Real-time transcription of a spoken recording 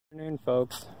Good afternoon,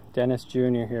 folks. Dennis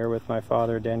Jr. here with my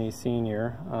father, Denny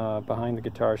Sr., behind the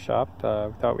guitar shop.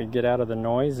 Thought we'd get out of the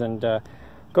noise and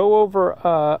go over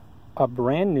a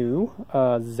brand new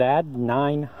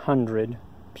ZAD900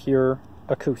 pure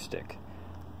acoustic.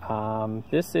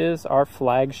 This is our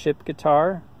flagship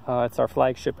guitar. It's our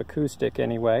flagship acoustic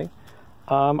anyway.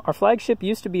 Our flagship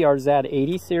used to be our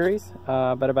ZAD900 series,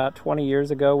 but about 20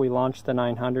 years ago we launched the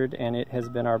 900 and it has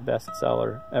been our best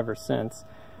seller ever since.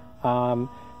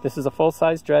 This is a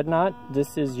full-size dreadnought.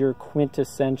 This is your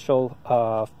quintessential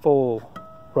full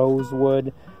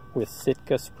rosewood with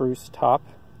Sitka spruce top,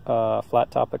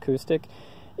 flat top acoustic.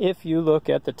 If you look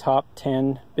at the top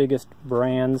 10 biggest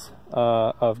brands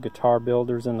of guitar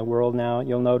builders in the world now,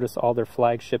 you'll notice all their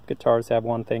flagship guitars have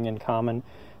one thing in common.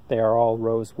 They are all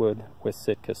rosewood with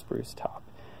Sitka spruce top.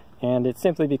 And it's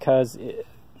simply because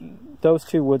those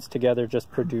two woods together just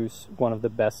produce one of the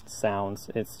best sounds.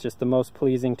 It's just the most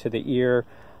pleasing to the ear.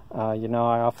 You know,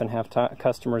 I often have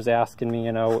customers asking me,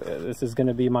 you know, this is going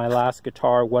to be my last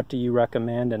guitar, what do you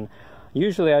recommend? And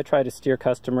usually I try to steer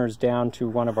customers down to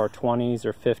one of our 20s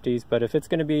or 50s, but if it's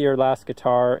going to be your last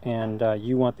guitar and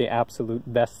you want the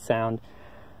absolute best sound,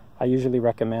 I usually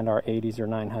recommend our 80s or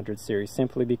 900 series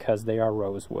simply because they are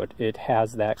rosewood. It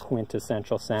has that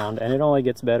quintessential sound and it only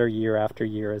gets better year after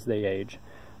year as they age.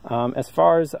 As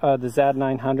far as the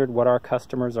ZAD900, what our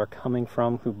customers are coming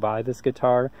from who buy this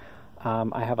guitar,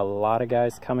 I have a lot of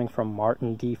guys coming from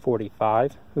Martin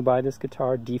D45 who buy this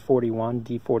guitar, D41,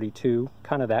 D42,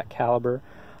 kind of that caliber.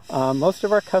 Most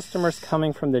of our customers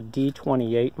coming from the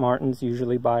D28 Martins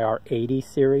usually buy our 80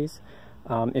 series.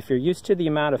 If you're used to the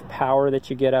amount of power that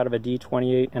you get out of a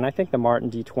D28, and I think the Martin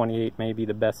D28 may be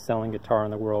the best selling guitar in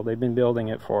the world. They've been building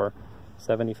it for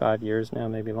 75 years now,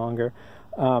 maybe longer.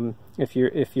 If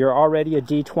you're already a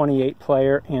D28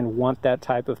 player and want that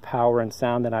type of power and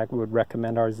sound, then I would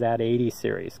recommend our ZAD900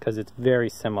 series because it's very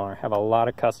similar. I have a lot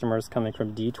of customers coming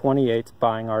from D28s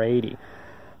buying our 80.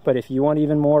 But if you want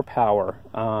even more power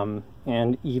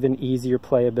and even easier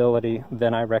playability,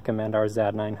 then I recommend our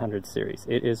ZAD900 series.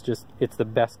 It's the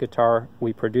best guitar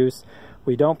we produce.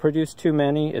 We don't produce too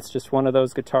many. It's just one of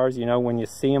those guitars, you know, when you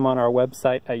see them on our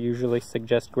website, I usually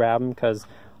suggest grab them because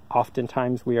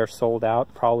oftentimes we are sold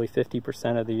out. Probably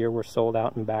 50% of the year we're sold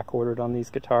out and back ordered on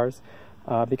these guitars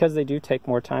because they do take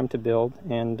more time to build,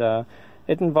 and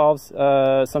it involves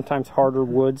sometimes harder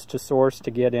woods to source to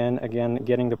get in. Again,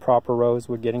 getting the proper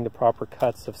rosewood, getting the proper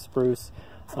cuts of spruce,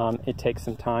 it takes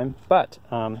some time. But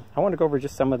I want to go over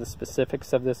just some of the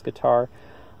specifics of this guitar.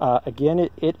 Again,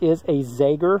 it is a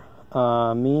Zager,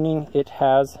 meaning it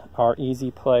has our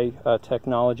easy play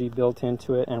technology built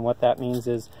into it, and what that means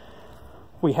is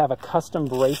we have a custom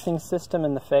bracing system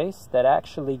in the face that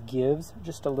actually gives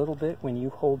just a little bit when you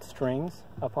hold strings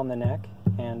up on the neck.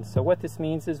 And so what this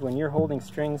means is when you're holding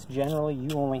strings, generally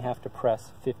you only have to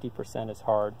press 50% as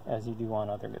hard as you do on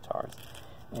other guitars.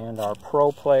 And our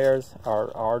pro players,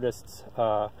 our artists,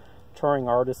 touring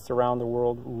artists around the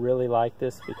world really like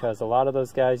this because a lot of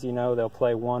those guys, you know, they'll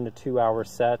play 1 to 2 hour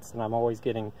sets, and I'm always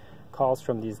getting calls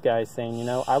from these guys saying, you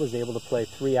know, I was able to play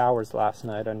 3 hours last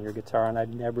night on your guitar and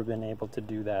I'd never been able to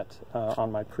do that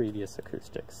on my previous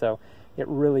acoustic. So it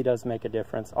really does make a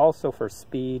difference. Also for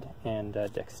speed and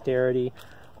dexterity,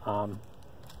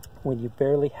 when you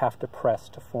barely have to press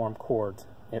to form chords,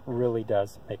 it really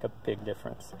does make a big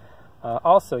difference.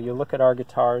 Also, you look at our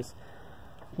guitars,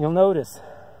 you'll notice,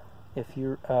 if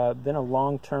you've been a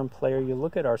long-term player, you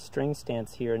look at our string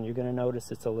stance here and you're going to notice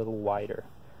it's a little wider.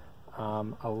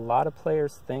 A lot of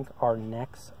players think our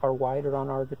necks are wider on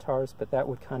our guitars, but that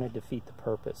would kind of defeat the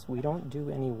purpose. We don't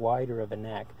do any wider of a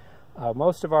neck.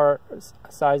 Most of our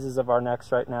sizes of our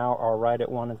necks right now are right at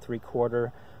 1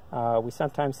 3/4. We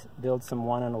sometimes build some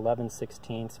 1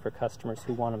 11/16 for customers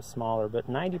who want them smaller, but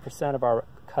 90% of our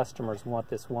customers want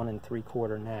this 1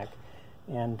 3/4 neck.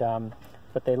 And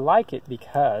but they like it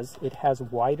because it has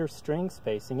wider string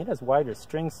spacing. It has wider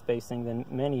string spacing than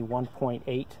many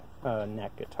 1.8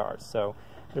 neck guitars. So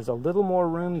there's a little more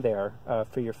room there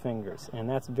for your fingers, and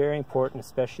that's very important,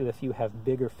 especially if you have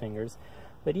bigger fingers.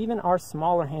 But even our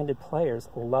smaller handed players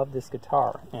love this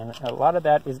guitar, and a lot of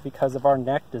that is because of our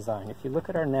neck design. If you look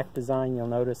at our neck design, you'll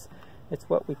notice it's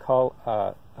what we call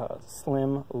a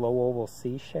slim low oval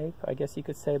C shape, I guess you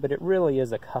could say, but it really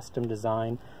is a custom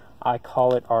design. I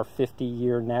call it our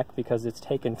 50-year neck because it's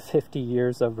taken 50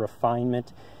 years of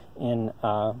refinement in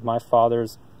my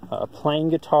father's playing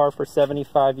guitar for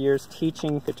 75 years,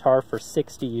 teaching guitar for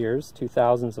 60 years to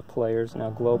thousands of players now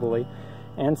globally,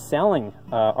 and selling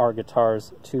our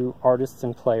guitars to artists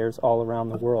and players all around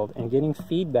the world and getting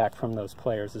feedback from those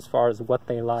players as far as what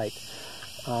they like.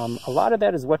 A lot of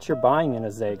that is what you're buying in a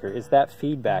Zager, is that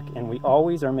feedback, and we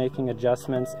always are making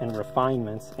adjustments and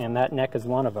refinements, and that neck is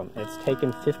one of them. It's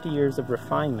taken 50 years of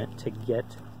refinement to get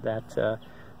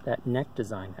that neck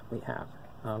design that we have.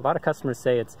 A lot of customers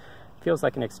say it feels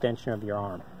like an extension of your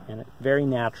arm, and it's very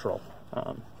natural.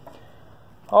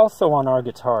 Also on our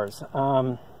guitars,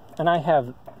 and I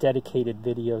have dedicated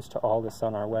videos to all this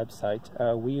on our website,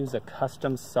 we use a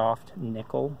custom soft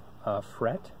nickel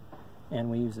fret, and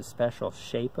we use a special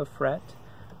shape of fret,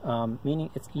 meaning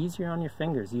it's easier on your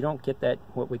fingers. You don't get that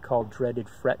what we call dreaded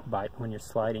fret bite when you're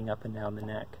sliding up and down the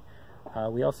neck.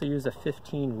 We also use a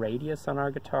 15 radius on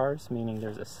our guitars, meaning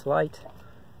there's a slight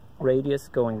radius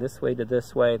going this way to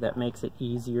this way that makes it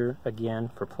easier, again,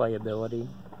 for playability.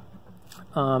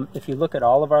 If you look at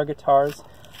all of our guitars,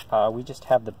 we just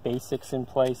have the basics in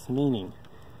place, meaning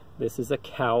this is a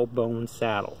cow bone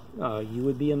saddle. You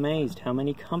would be amazed how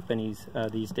many companies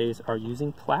these days are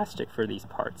using plastic for these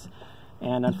parts.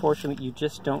 And unfortunately, you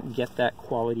just don't get that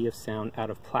quality of sound out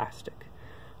of plastic.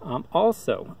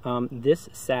 Also, this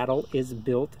saddle is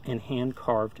built and hand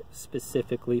carved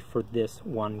specifically for this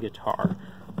one guitar.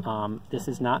 This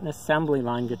is not an assembly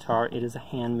line guitar, it is a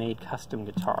handmade custom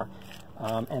guitar.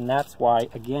 And that's why,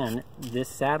 again, this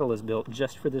saddle is built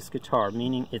just for this guitar,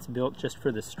 meaning it's built just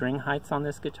for the string heights on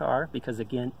this guitar, because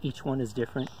again, each one is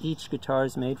different. Each guitar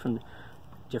is made from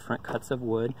different cuts of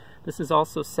wood. This is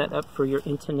also set up for your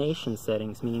intonation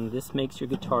settings, meaning this makes your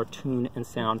guitar tune and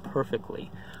sound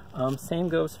perfectly. Same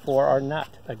goes for our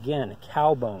nut. Again,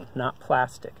 cow bone, not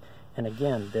plastic. And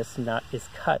again, this nut is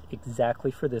cut exactly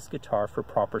for this guitar for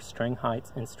proper string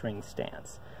heights and string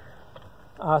stance.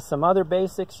 Some other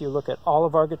basics, you look at all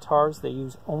of our guitars, they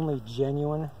use only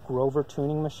genuine Grover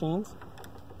tuning machines.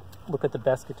 Look at the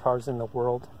best guitars in the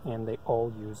world, and they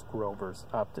all use Grovers.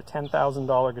 Up to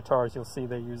 $10,000 guitars, you'll see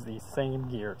they use these same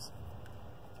gears.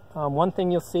 One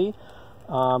thing you'll see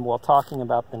while talking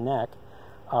about the neck,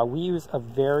 we use a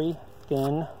very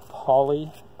thin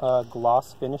poly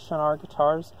gloss finish on our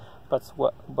guitars, but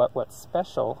what's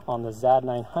special on the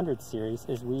ZAD900 series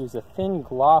is we use a thin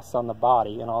gloss on the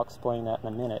body, and I'll explain that in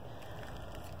a minute.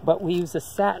 But we use a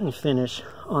satin finish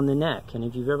on the neck, and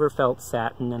if you've ever felt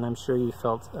satin, and I'm sure you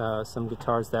felt some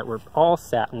guitars that were all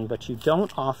satin, but you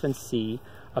don't often see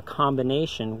a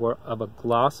combination of a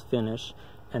gloss finish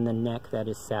and the neck that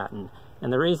is satin.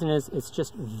 And the reason is it's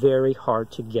just very hard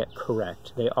to get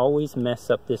correct. They always mess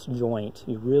up this joint.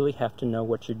 You really have to know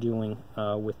what you're doing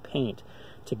with paint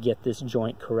to get this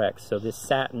joint correct. So this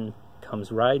satin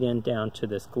comes right in down to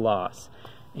this gloss.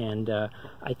 And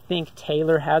I think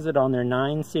Taylor has it on their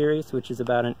 9 series, which is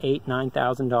about an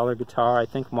 $9,000 guitar. I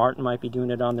think Martin might be doing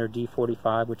it on their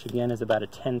D45, which again is about a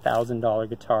 $10,000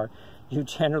 guitar. You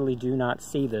generally do not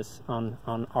see this on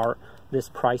this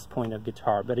price point of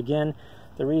guitar. But again,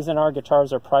 the reason our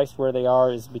guitars are priced where they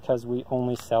are is because we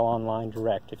only sell online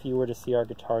direct. If you were to see our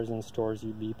guitars in stores,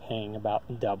 you'd be paying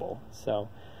about double. So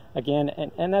again,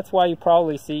 and that's why you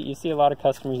probably see a lot of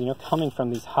customers, coming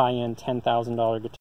from these high-end $10,000 guitars.